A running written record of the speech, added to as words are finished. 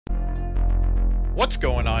What's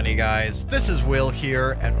going on, you guys? This is Will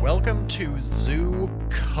here, and welcome to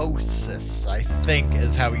Zoochosis, I think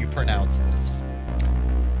is how you pronounce this.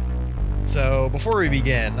 So, before we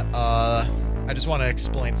begin, I just want to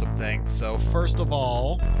explain some things. So, first of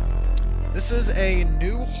all, this is a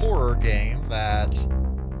new horror game that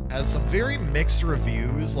has some very mixed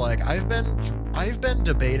reviews. Like, I've been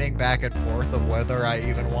debating back and forth of whether I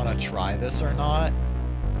even want to try this or not.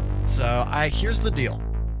 So, here's the deal.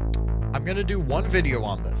 I'm gonna do one video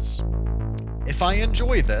on this. If I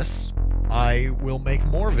enjoy this, I will make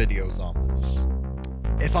more videos on this.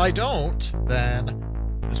 If I don't, then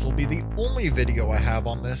this will be the only video I have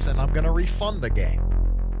on this, and I'm gonna refund the game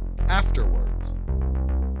afterwards.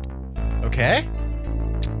 Okay?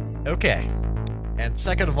 Okay. And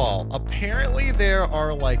second of all, apparently there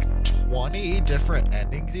are like 20 different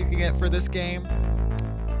endings you can get for this game.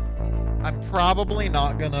 I'm probably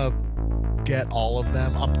not gonna get all of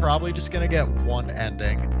them. I'm probably just gonna get one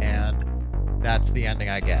ending, and that's the ending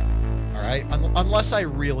I get. Alright? Unless I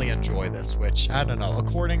really enjoy this, which, I don't know,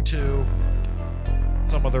 according to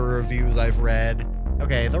some of the reviews I've read.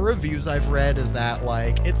 Okay, the reviews I've read is that,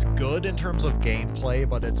 like, it's good in terms of gameplay,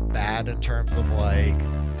 but it's bad in terms of, like,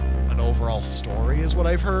 an overall story is what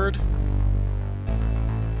I've heard.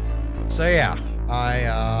 So yeah,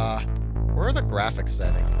 where are the graphic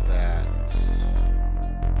settings at?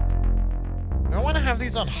 Do I want to have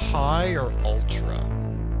these on high or ultra?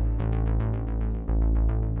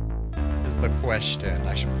 Is the question.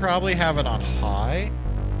 I should probably have it on high.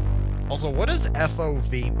 Also, what does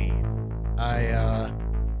FOV mean? I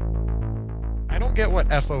don't get what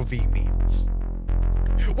FOV means.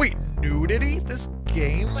 Wait, nudity? This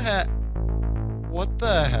game had... What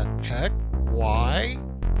the heck? Why?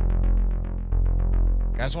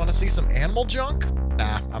 You guys want to see some animal junk?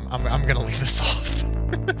 Nah, I'm gonna leave this off.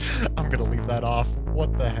 I'm gonna leave that off.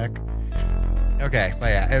 What the heck? Okay, but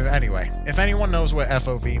yeah, anyway, if anyone knows what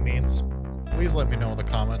FOV means, please let me know in the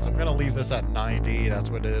comments. I'm gonna leave this at 90, that's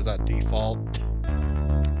what it is at default.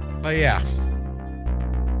 But yeah,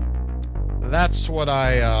 that's what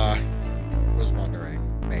I was wondering,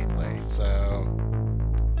 mainly. So,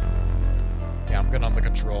 yeah, I'm good on the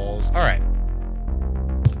controls. Alright.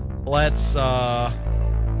 Let's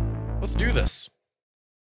do this.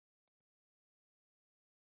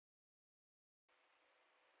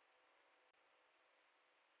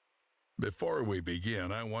 Before we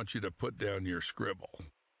begin, I want you to put down your scribble.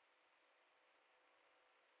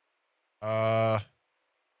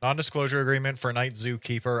 Non-disclosure agreement for Night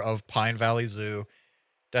Zookeeper of Pine Valley Zoo.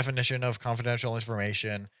 Definition of confidential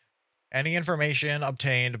information. Any information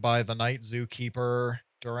obtained by the Night Zookeeper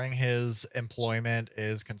during his employment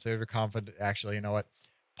is considered confidential. Actually, you know what?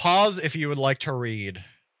 Pause if you would like to read.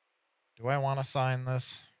 Do I want to sign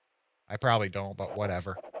this? I probably don't, but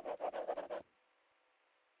whatever.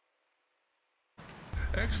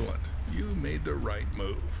 Excellent. You made the right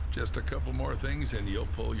move. Just a couple more things and you'll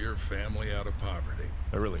pull your family out of poverty.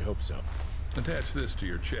 I really hope so. Attach this to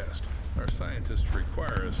your chest. Our scientists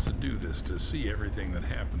require us to do this to see everything that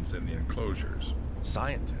happens in the enclosures.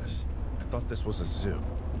 Scientists? I thought this was a zoo.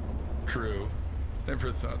 True.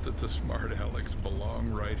 Ever thought that the smart Alex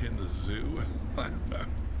belong right in the zoo?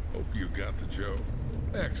 Hope you got the joke.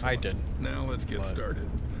 Excellent. I didn't. Now let's get started.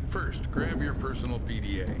 First, grab your personal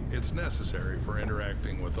PDA. It's necessary for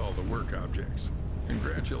interacting with all the work objects.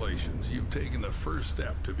 Congratulations, you've taken the first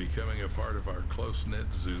step to becoming a part of our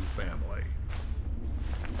close-knit zoo family.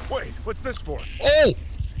 Wait, what's this for? Oh!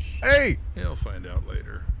 Hey! You'll find out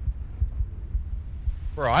later.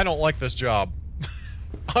 Bro, I don't like this job.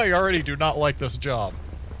 I already do not like this job.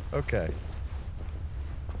 Okay.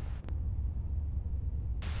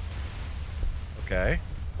 Okay.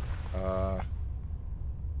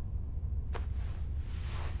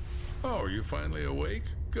 Oh, you finally awake?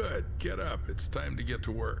 Good. Get up. It's time to get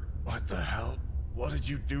to work. What the hell? What did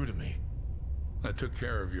you do to me? I took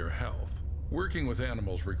care of your health. Working with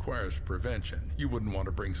animals requires prevention. You wouldn't want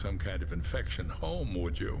to bring some kind of infection home,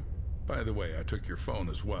 would you? By the way, I took your phone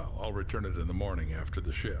as well. I'll return it in the morning after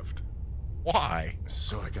the shift. Why?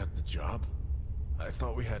 So I got the job? I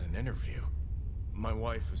thought we had an interview. My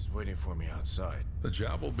wife is waiting for me outside. The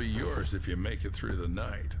job will be yours if you make it through the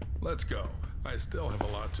night. Let's go. I still have a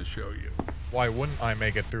lot to show you. Why wouldn't I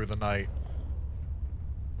make it through the night?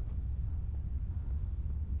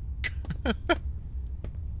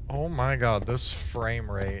 Oh my god, this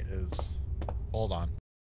frame rate is... Hold on.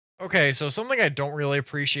 Okay, so something I don't really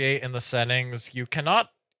appreciate in the settings, you cannot,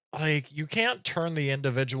 like, you can't turn the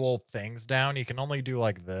individual things down. You can only do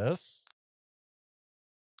like this.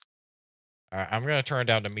 Alright, I'm gonna turn it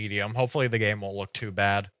down to medium. Hopefully the game won't look too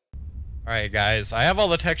bad. Alright, guys. I have all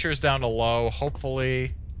the textures down to low.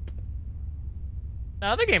 Hopefully...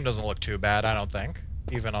 Nah, the game doesn't look too bad, I don't think.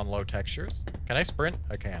 Even on low textures. Can I sprint?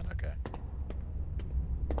 I can, okay.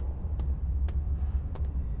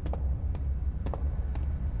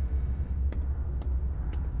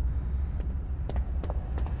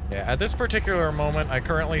 Yeah, at this particular moment, I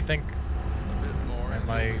currently think... A bit more and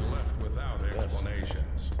you'll be left without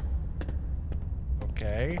explanations.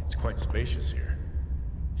 Okay. It's quite spacious here.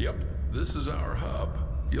 Yep, this is our hub.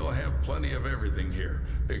 You'll have plenty of everything here,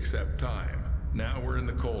 except time. Now we're in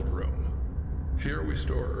the cold room. Here we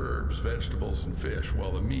store herbs, vegetables, and fish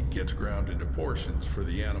while the meat gets ground into portions for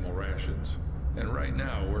the animal rations. And right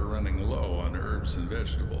now we're running low on herbs and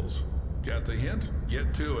vegetables. Got the hint?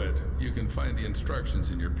 Get to it. You can find the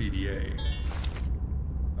instructions in your PDA.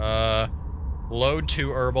 Load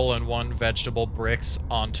 2 herbal and 1 vegetable bricks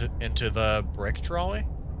into the brick trolley?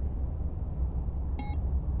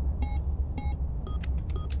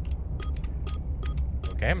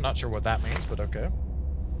 Okay, I'm not sure what that means, but okay.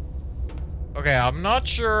 Okay, I'm not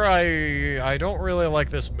sure I don't really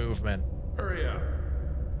like this movement. Hurry up.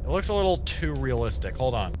 It looks a little too realistic.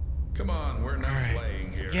 Hold on. Come on, we're not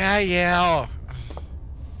playing here. Yeah.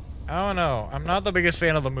 I don't know. I'm not the biggest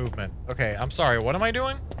fan of the movement. Okay, I'm sorry. What am I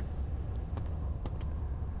doing?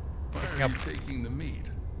 Why are you taking the meat?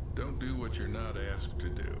 Don't do what you're not asked to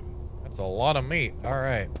do. That's a lot of meat.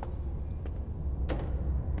 Alright.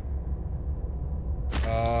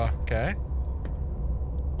 Okay.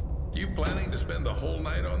 You planning to spend the whole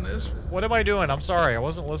night on this? What am I doing? I'm sorry. I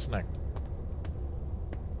wasn't listening.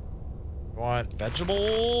 Want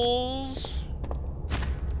vegetables?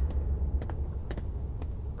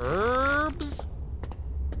 Herbs?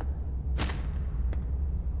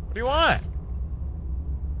 What do you want?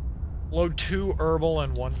 Load 2 herbal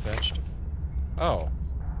and 1 vegetable. Oh.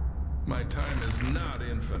 My time is not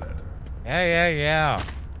infinite. Yeah.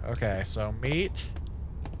 Okay, so meat.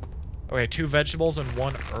 Okay, 2 vegetables and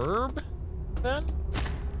 1 herb, then?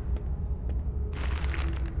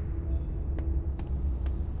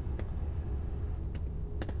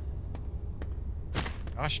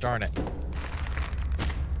 Gosh darn it.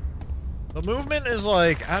 The movement is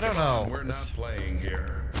like, I don't know. We're not playing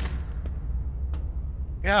here.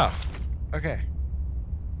 Yeah. Okay.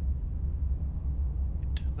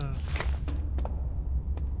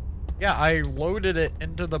 Yeah, I loaded it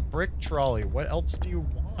into the brick trolley. What else do you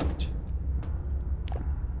want?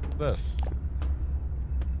 What's this?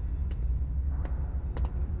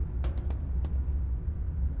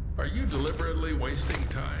 Are you deliberately wasting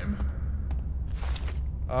time?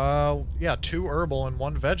 Yeah, 2 herbal and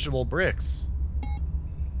 1 vegetable bricks.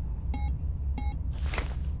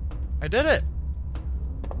 I did it!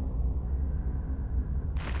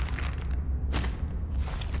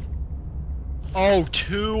 Oh,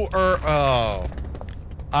 2 oh.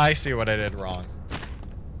 I see what I did wrong.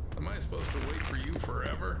 Am I supposed to wait for you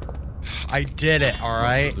forever? I did it,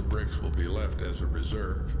 alright? Most of the bricks will be left as a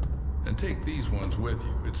reserve. And take these ones with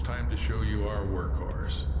you. It's time to show you our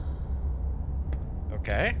workhorse.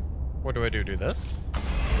 Okay. What do I do? Do this?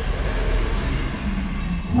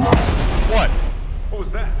 What? What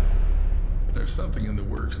was that? There's something in the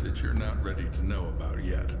works that you're not ready to know about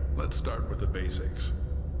yet. Let's start with the basics.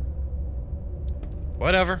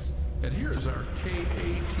 Whatever. And here's our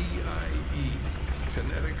KATIE,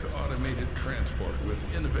 Kinetic Automated Transport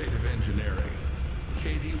with Innovative Engineering.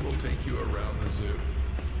 Katie will take you around the zoo.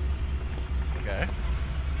 Okay.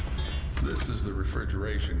 This is the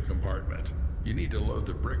refrigeration compartment. You need to load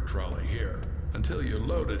the brick trolley here. Until you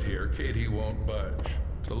load it here, Katie won't budge.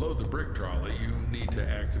 To load the brick trolley, you need to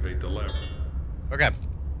activate the lever. Okay.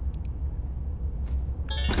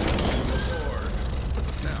 Aboard.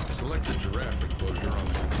 Now, select the giraffe enclosure on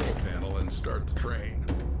the control panel and start the train.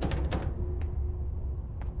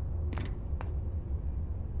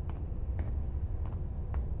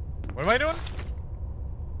 What am I doing?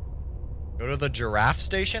 Go to the giraffe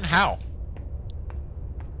station? How?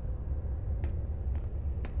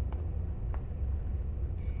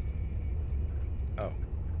 Oh.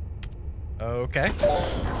 Okay. Your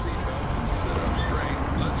seatbelts and sit up straight.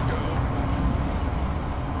 Let's go.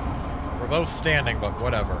 We're both standing, but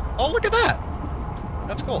whatever. Oh, look at that!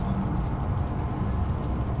 That's cool.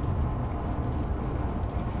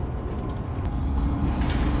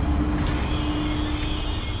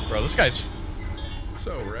 Bro, this guy's...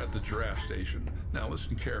 So, we're at the giraffe station. Now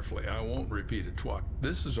listen carefully, I won't repeat it twice.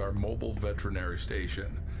 This is our mobile veterinary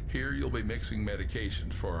station. Here you'll be mixing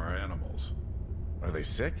medications for our animals. Are they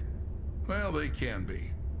sick? Well, they can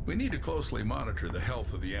be. We need to closely monitor the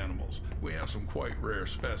health of the animals. We have some quite rare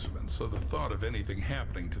specimens, so the thought of anything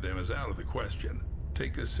happening to them is out of the question.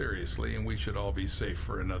 Take this seriously and we should all be safe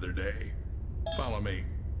for another day. Follow me.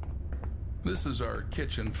 This is our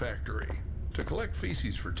kitchen factory. To collect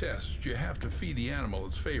feces for tests, you have to feed the animal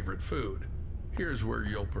its favorite food. Here's where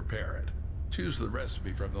you'll prepare it. Choose the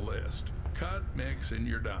recipe from the list. Cut, mix, and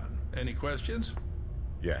you're done. Any questions?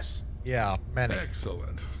 Yes. Yeah, many.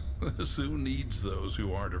 Excellent. The zoo needs those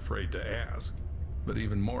who aren't afraid to ask. But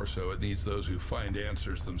even more so, it needs those who find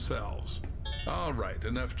answers themselves. All right,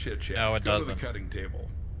 enough chit-chat. No, it Go doesn't. to the cutting table.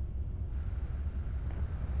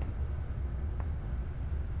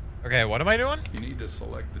 Okay, what am I doing? You need to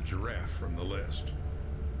select the giraffe from the list.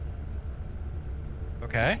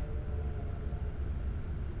 Okay.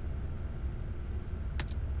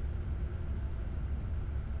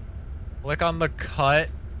 Click on the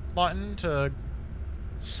cut button to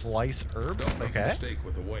slice herbs. Don't make a Okay. mistake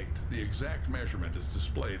with the weight. The exact measurement is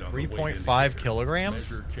displayed on the weight 3.5 indicator.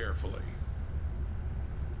 kilograms? Measure carefully.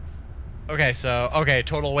 Okay, so, okay,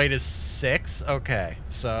 total weight is 6. Okay,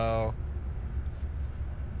 so...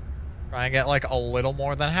 try and get, like, a little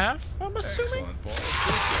more than half, I'm assuming? Excellent, Paul. Good job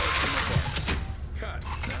from the box. Cut.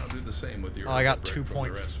 Now do the same with your Oh, I got herbal brick 2 from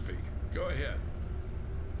point- the recipe. Go ahead.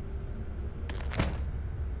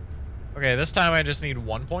 Okay, this time I just need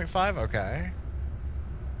 1.5? Okay.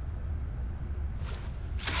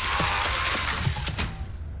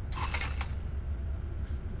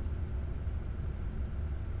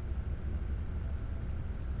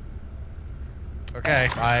 Okay,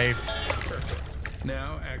 Perfect.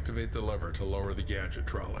 Now activate the lever to lower the gadget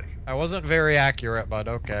trolley. I wasn't very accurate, but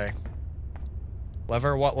okay.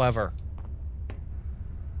 Lever? What lever?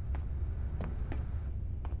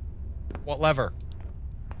 What lever?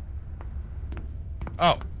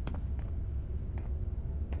 Oh.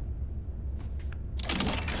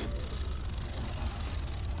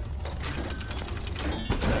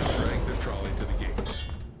 Now drag the trolley to the gates.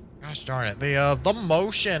 Gosh darn it. The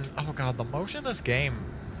motion. Oh god, the motion in this game.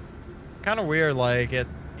 It's kind of weird. Like,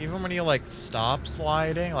 even when you, like, stop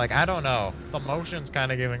sliding, like, I don't know. The motion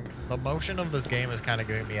of this game is kind of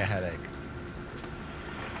giving me a headache.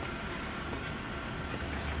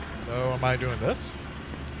 So, am I doing this?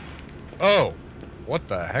 Oh! What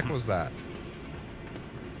the heck was that?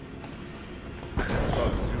 I never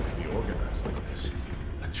thought a zoo could be organized like this.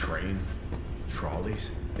 A train,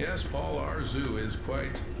 trolleys. Yes, Paul, our zoo is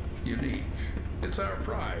quite unique. It's our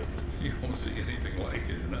pride. You won't see anything like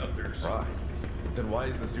it in others. Right. Then why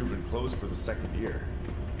has the zoo been closed for the 2nd year?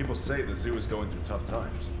 People say the zoo is going through tough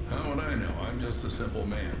times. How would I know? I'm just a simple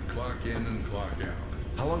man. Clock in and clock out.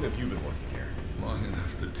 How long have you been working here? Long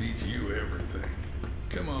enough to teach you everything.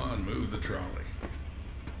 Come on, move the trolley.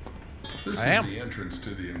 This is the entrance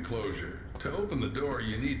to the enclosure. To open the door,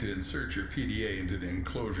 you need to insert your PDA into the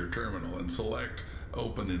enclosure terminal and select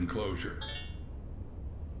Open Enclosure.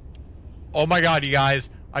 Oh my god, you guys.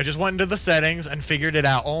 I just went into the settings and figured it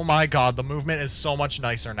out. Oh my god, the movement is so much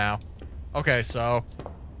nicer now. Okay, so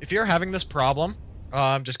if you're having this problem,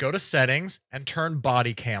 just go to settings and turn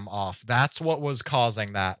body cam off. That's what was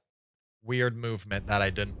causing that weird movement that I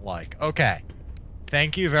didn't like. Okay.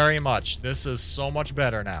 Thank you very much. This is so much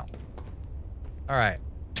better now. Alright.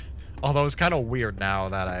 Although it's kind of weird now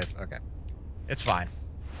that okay. It's fine.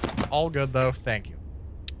 All good though, thank you.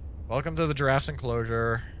 Welcome to the giraffe's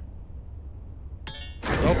enclosure.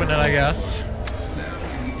 Let's open it, I guess. Now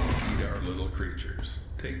we need to feed our little creatures.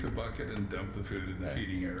 Take the bucket and dump the food in the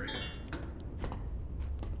feeding area.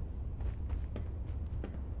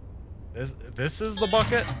 This is the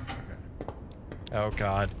bucket? Okay. Oh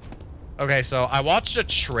god. Okay, so I watched a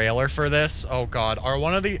trailer for this. Oh god, are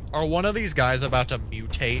one of these guys about to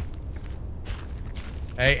mutate?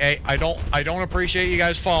 Hey, I don't appreciate you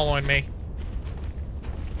guys following me.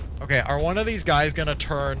 Okay, are one of these guys gonna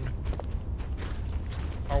turn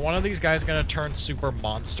super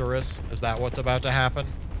monstrous? Is that what's about to happen?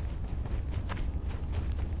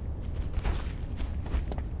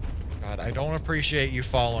 God, I don't appreciate you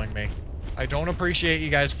following me. I don't appreciate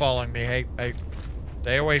you guys following me. Hey,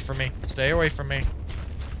 stay away from me. Stay away from me.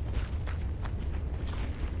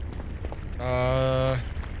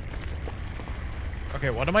 Okay,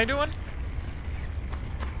 what am I doing?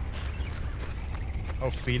 Oh,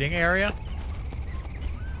 feeding area?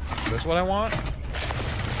 Is this what I want?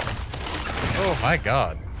 Oh my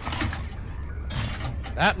god.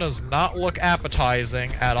 That does not look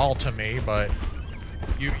appetizing at all to me, but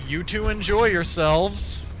you two enjoy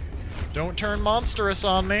yourselves. Don't turn monstrous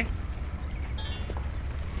on me.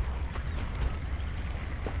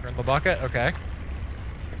 Turn the bucket? Okay.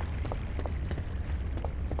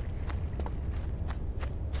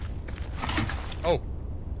 Oh.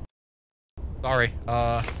 Sorry.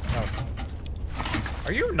 No.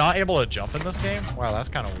 Are you not able to jump in this game? Wow, that's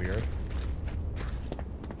kind of weird.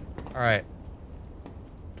 Alright.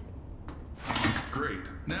 Great.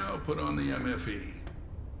 Now put on the MFE.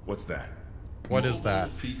 What's that? What is that?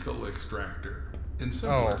 Mobile fecal extractor. In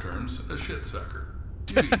simpler terms, a shit sucker.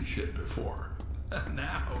 You've eaten shit before.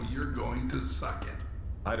 Now you're going to suck it.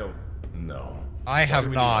 I don't know. I have do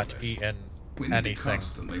we not do this? eaten We need to anything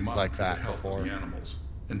constantly like monitor the that health before. of the animals.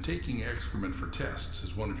 And taking excrement for tests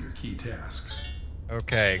is one of your key tasks.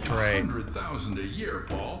 Okay, great. 100,000 a year,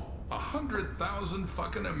 Paul. 100,000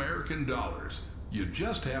 fucking American dollars. You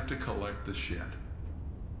just have to collect the shit.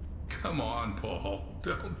 Come on, Paul.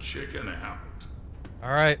 Don't chicken out.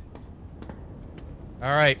 Alright.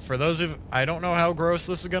 Alright, for those of... I don't know how gross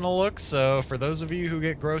this is gonna look, so for those of you who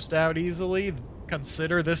get grossed out easily,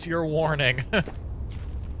 consider this your warning.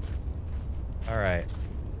 Alright.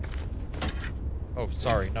 Oh,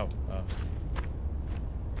 sorry, no.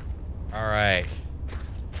 Alright.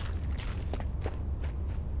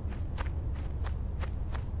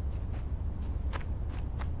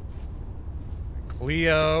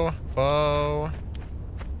 Cleo, Bo.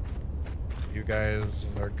 You guys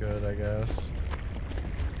are good, I guess.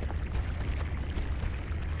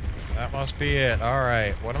 That must be it.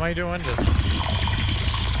 Alright, what am I doing? Just...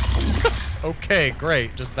 Okay,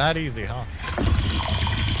 great. Just that easy, huh?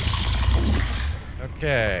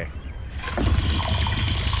 Okay.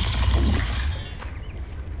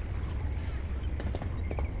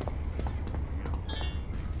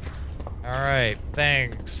 Alright,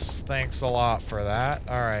 thanks. Thanks a lot for that.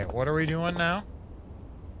 Alright, what are we doing now?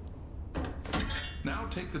 Now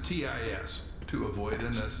take the TIS. To avoid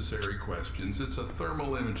unnecessary questions, it's a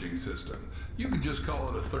thermal imaging system. You can just call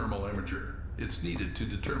it a thermal imager. It's needed to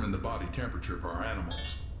determine the body temperature of our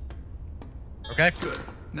animals. Okay. Good.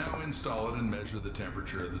 Now install it and measure the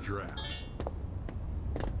temperature of the giraffes.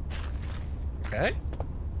 Okay.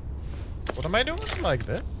 What am I doing like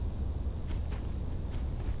this?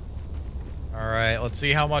 Alright, let's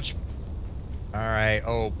see how much... Alright,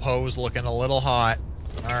 oh, Poe's looking a little hot.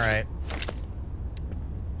 Alright.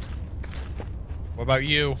 What about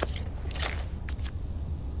you?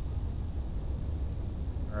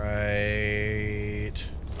 Right.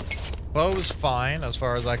 Bo's fine, as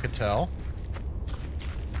far as I could tell.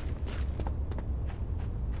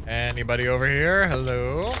 Anybody over here?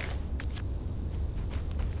 Hello?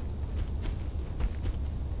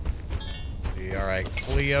 Alright,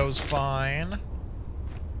 Cleo's fine.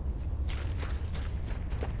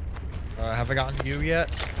 Have I gotten you yet?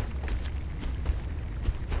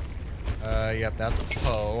 Yep, that's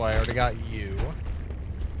Poe. I already got you.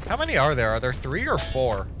 How many are there? Are there 3 or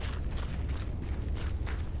 4?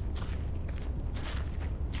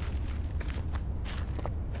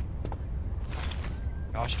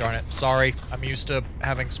 Gosh darn it. Sorry. I'm used to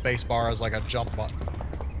having spacebar as like a jump button.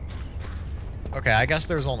 Okay, I guess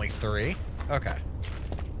there's only 3. Okay.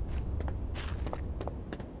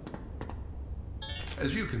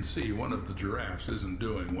 As you can see, one of the giraffes isn't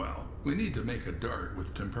doing well. We need to make a dart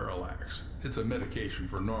with temperalax. It's a medication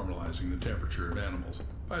for normalizing the temperature of animals.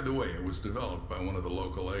 By the way, it was developed by one of the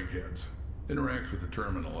local eggheads. Interact with the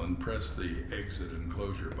terminal and press the exit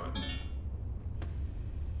enclosure button.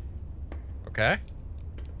 Okay.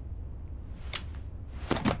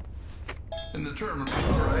 In the terminal,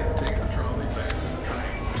 alright, take the trolley back to the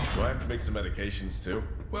train. Do I have to make some medications too?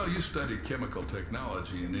 Well, you studied chemical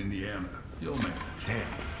technology in Indiana. You'll manage. Damn.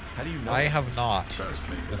 How do you know? I have not. Trust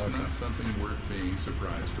me, it's Okay. not something worth being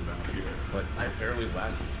surprised about here. But I barely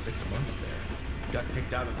lasted 6 months there. Got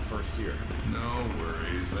kicked out in the first year. No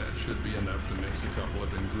worries, that should be enough to mix a couple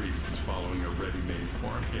of ingredients following a ready-made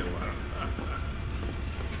formula.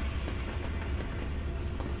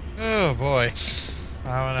 Oh boy.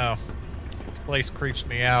 I don't know. This place creeps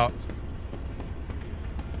me out.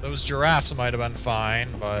 Those giraffes might have been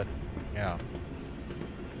fine, but yeah.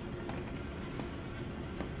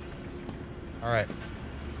 Alright.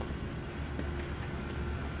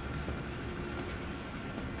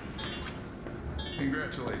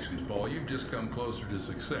 Congratulations, Paul. You've just come closer to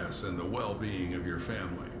success and the well-being of your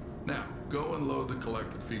family. Now, go and load the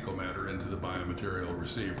collected fecal matter into the biomaterial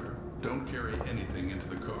receiver. Don't carry anything into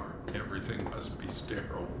the car. Everything must be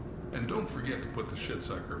sterile. And don't forget to put the shit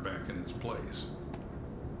sucker back in its place.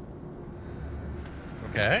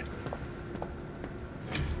 Okay.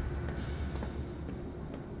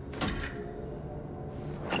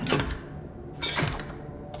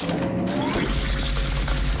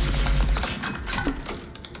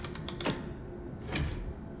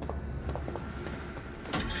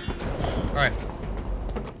 Alright.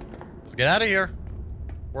 Let's get out of here.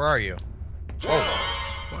 Where are you?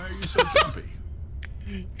 Oh. Why are you so jumpy?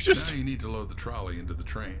 Now you need to load the trolley into the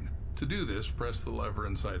train. To do this, press the lever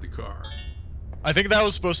inside the car. I think that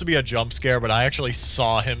was supposed to be a jump scare, but I actually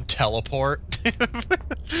saw him teleport.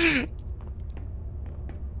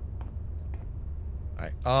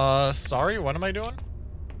 Alright, sorry, what am I doing?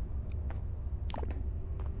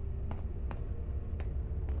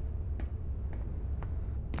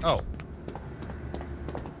 Oh.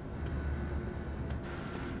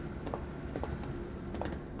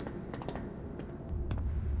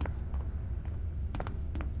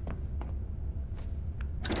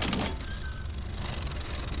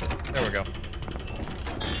 There we go.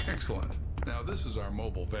 Excellent. Now this is our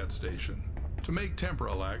mobile vet station. To make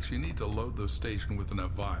Temporalax, you need to load the station with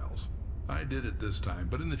enough vials. I did it this time,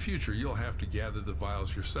 but in the future you'll have to gather the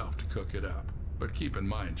vials yourself to cook it up. But keep in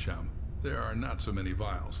mind, chum, there are not so many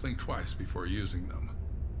vials. Think twice before using them.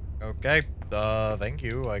 Okay, thank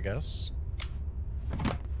you, I guess.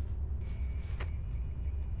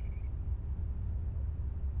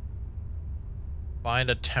 Find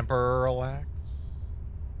a Temporalax.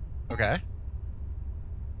 Okay.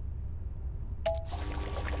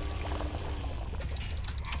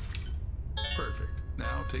 Perfect.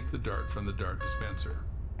 Now take the dart from the dart dispenser.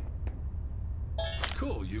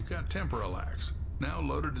 Cool, you've got Temporalax. Now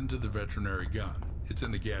load it into the veterinary gun. It's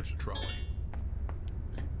in the gadget trolley.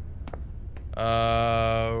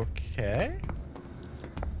 Okay.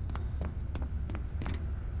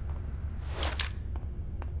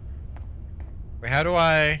 Wait, how do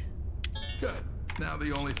I... Good. Now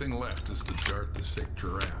the only thing left is to dart the sick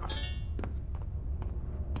giraffe.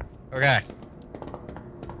 Okay.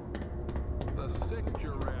 The sick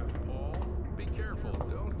giraffe, Paul. Be careful,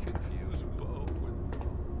 don't confuse Bo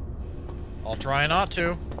with... I'll try not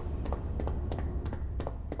to.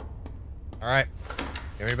 Alright.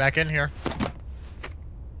 Get me back in here.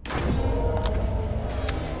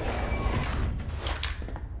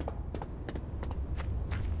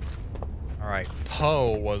 Alright,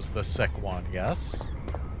 Poe was the sick one, yes?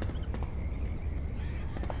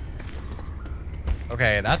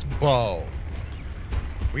 Okay, that's Bo.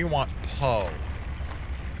 We want Poe.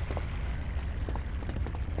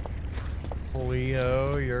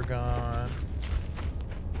 Cleo, you're gone.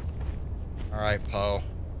 Alright, Poe.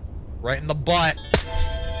 Right in the butt.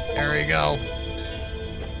 There you go.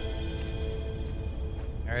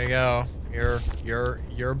 There you go.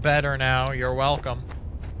 You're better now. You're welcome.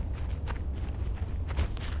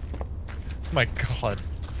 My god.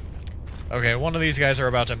 Okay, one of these guys are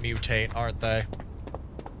about to mutate, aren't they?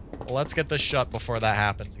 Well, let's get this shut before that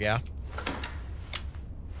happens, yeah?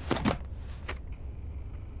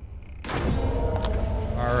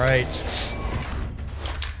 Alright.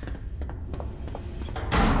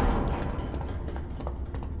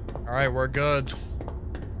 Alright, we're good.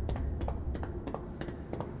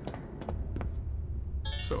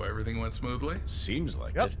 So everything went smoothly? Seems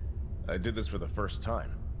like it. I did this for the first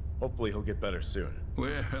time. Hopefully he'll get better soon.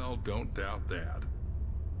 Well, don't doubt that.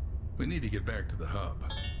 We need to get back to the hub.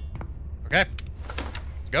 Okay.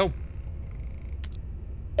 Let's go.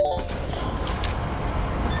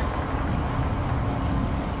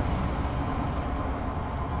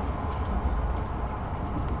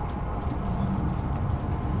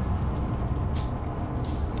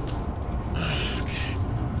 Okay.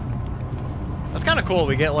 That's kind of cool.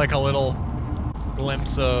 We get like a little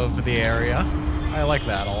glimpse of the area. I like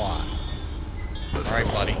that a lot. Alright,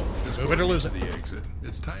 buddy. Move it or lose it. The exit.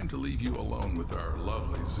 It's time to leave you alone with our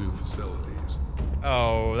lovely zoo facilities.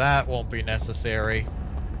 Oh, that won't be necessary.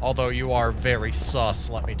 Although you are very sus,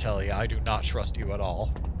 let me tell you. I do not trust you at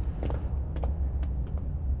all.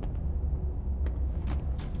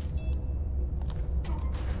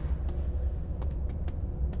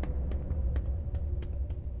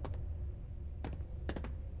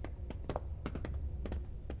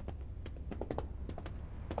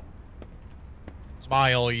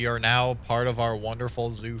 Smile, you're now part of our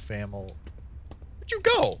wonderful zoo family. Where'd you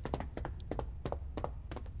go?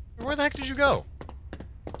 Where the heck did you go?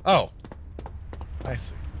 Oh. I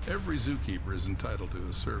see. Every zookeeper is entitled to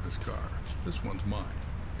a service car. This one's mine.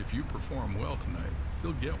 If you perform well tonight,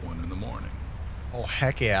 you'll get one in the morning. Oh,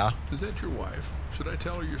 heck yeah. Is that your wife? Should I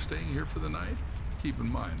tell her you're staying here for the night? Keep in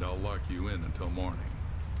mind, I'll lock you in until morning.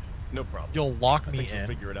 No problem. You'll lock me I think in? we'll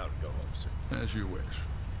figure it out and go home soon. As you wish.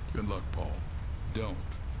 Good luck, Paul. Don't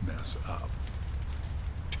mess up.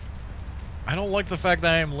 I don't like the fact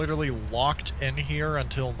that I am literally locked in here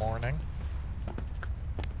until morning.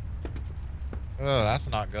 Oh, that's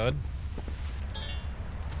not good.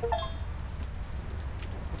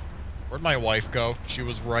 Where'd my wife go? She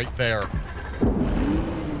was right there.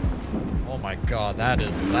 Oh my god, that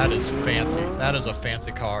is fancy. That is a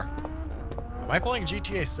fancy car. I'm Am I playing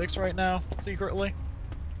GTA 6 right now, secretly?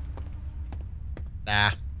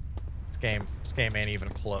 Nah. This game ain't even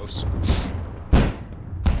close.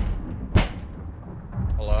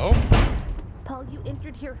 Hello? Paul, you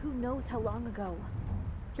entered here who knows how long ago.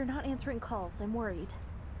 You're not answering calls. I'm worried.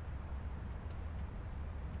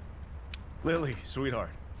 Lily,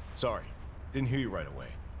 sweetheart. Sorry. Didn't hear you right away.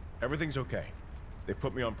 Everything's okay. They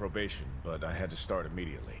put me on probation, but I had to start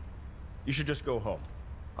immediately. You should just go home.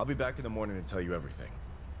 I'll be back in the morning to tell you everything.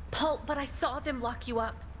 Paul, but I saw them lock you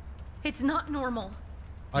up. It's not normal.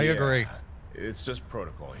 I agree. It's just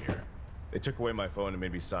protocol here. They took away my phone and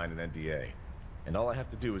made me sign an NDA. And all I have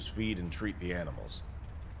to do is feed and treat the animals.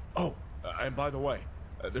 Oh, and by the way,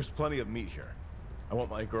 there's plenty of meat here. I want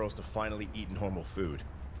my girls to finally eat normal food.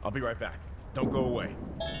 I'll be right back. Don't go away.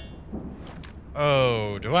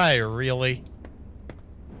 Oh, do I really?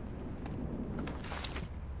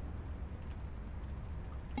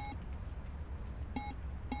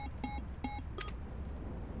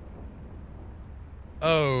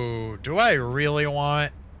 Oh, do I really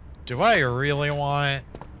want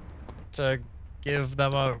to give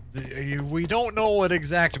them a... We don't know what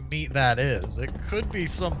exact meat that is. It could be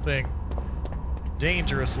something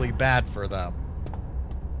dangerously bad for them.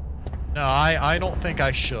 No, I don't think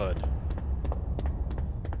I should.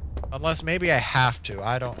 Unless maybe I have to.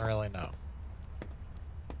 I don't really know.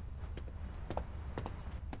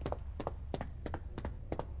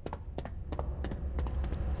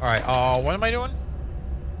 Alright, what am I doing?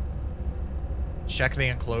 Check the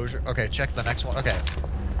enclosure. Okay, check the next one. Okay.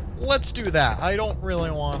 Let's do that. I don't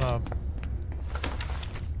really want to...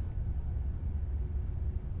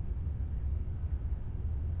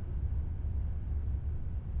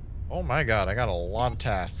 Oh my god, I got a lot of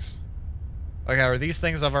tasks. Okay, are these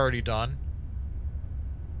things I've already done?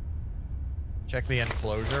 Check the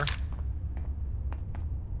enclosure.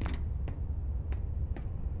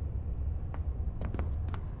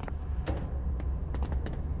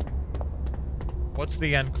 What's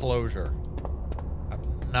the enclosure?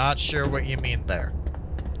 I'm not sure what you mean there.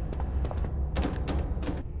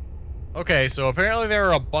 Okay, so apparently there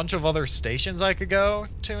are a bunch of other stations I could go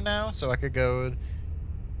to now. So I could go...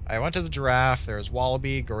 I went to the giraffe. There's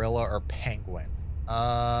wallaby, gorilla, or penguin. I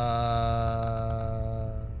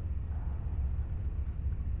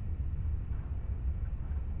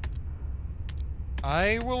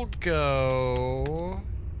will go...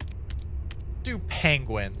 do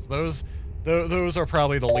penguins. Those are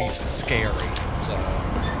probably the least scary, so...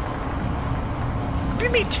 What do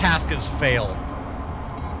you mean task has failed?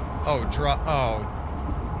 Oh,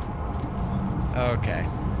 okay.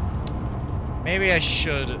 Maybe I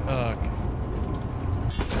should, okay.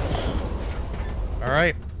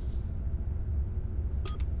 Alright.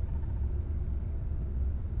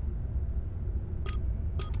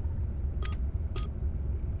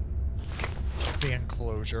 Check the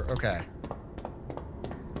enclosure, okay.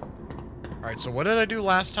 Alright, so what did I do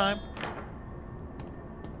last time?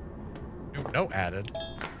 New note added.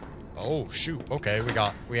 Oh, shoot. Okay,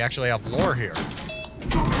 we actually have lore here.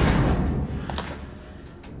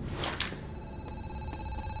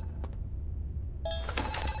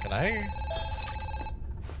 Can I?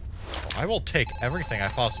 Oh, I will take everything I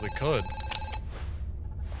possibly could.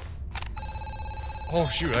 Oh,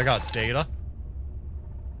 shoot, I got data.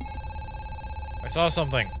 I saw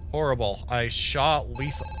something horrible. I shot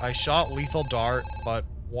lethal dart, but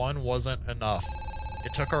one wasn't enough.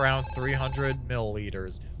 It took around 300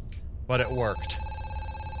 milliliters, but it worked.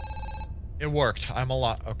 It worked. I'm a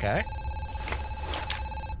lot. Okay.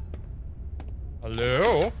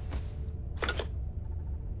 Hello?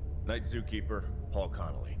 Night Zookeeper, Paul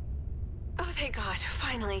Connolly. Oh, thank God,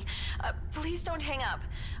 finally. Please don't hang up.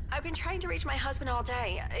 I've been trying to reach my husband all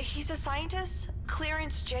day. He's a scientist,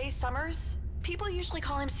 Clarence J. Summers. People usually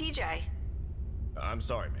call him CJ. I'm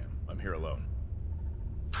sorry, ma'am. I'm here alone.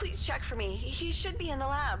 Please check for me. He should be in the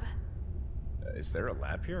lab. Is there a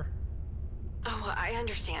lab here? Oh, I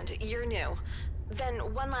understand. You're new.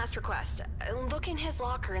 Then one last request. Look in his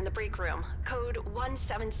locker in the break room. Code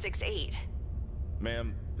 1768.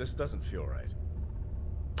 Ma'am, this doesn't feel right.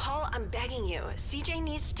 Paul, I'm begging you. CJ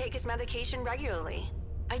needs to take his medication regularly.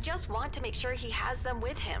 I just want to make sure he has them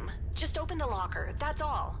with him. Just open the locker, that's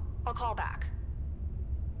all. I'll call back.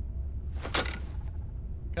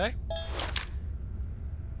 Okay.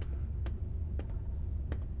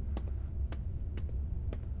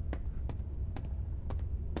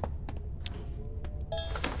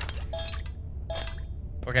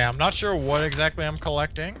 Okay, I'm not sure what exactly I'm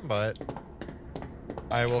collecting, but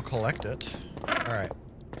I will collect it. Alright.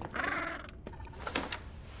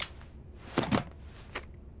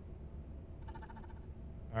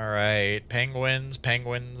 Alright, penguins,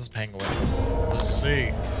 penguins, penguins. Let's see.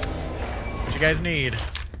 What you guys need?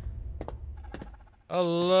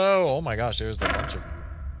 Hello! Oh my gosh, there's a bunch of you.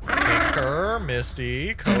 Tinker,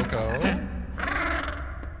 Misty, Coco.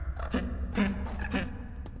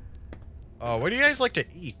 Oh, what do you guys like to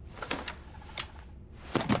eat?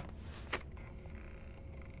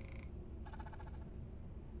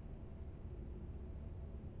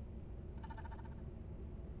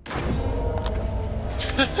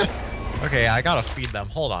 Okay, I gotta feed them.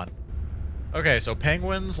 Hold on. Okay, so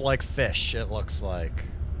penguins like fish, it looks like.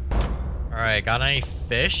 Alright, got any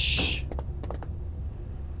fish?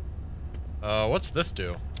 What's this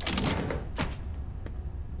do?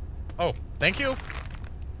 Oh, thank you.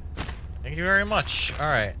 Thank you very much.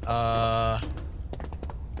 Alright, alright,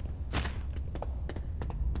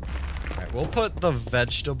 we'll put the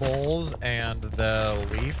vegetables and the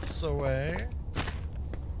leaves away.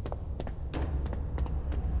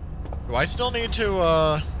 Do I still need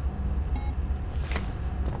to,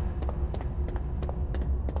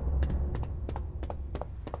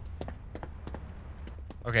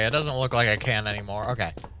 Okay, it doesn't look like I can anymore.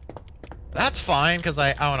 Okay. That's fine, because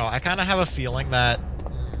I don't know, I kind of have a feeling that...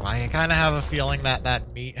 that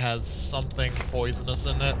meat has something poisonous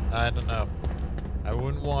in it. I don't know. I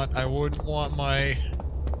wouldn't want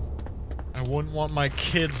my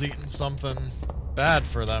kids eating something bad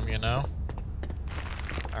for them, you know?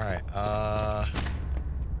 Alright,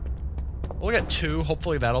 we'll get 2,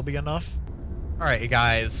 hopefully that'll be enough. Alright, you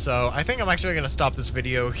guys, so I think I'm actually gonna stop this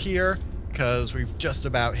video here, because we've just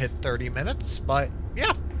about hit 30 minutes, but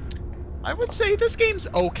yeah. I would say this game's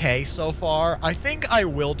okay so far. I think I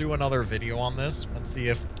will do another video on this and see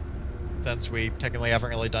if, since we technically haven't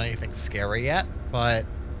really done anything scary yet, but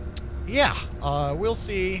yeah, we'll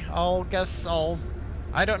see. I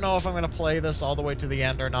don't know if I'm gonna play this all the way to the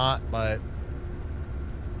end or not, but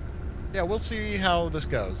yeah, we'll see how this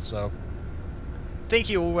goes. So thank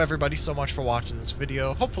you everybody so much for watching this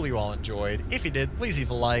video. Hopefully you all enjoyed. If you did, please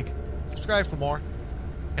leave a like, subscribe for more.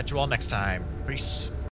 Catch you all next time. Peace.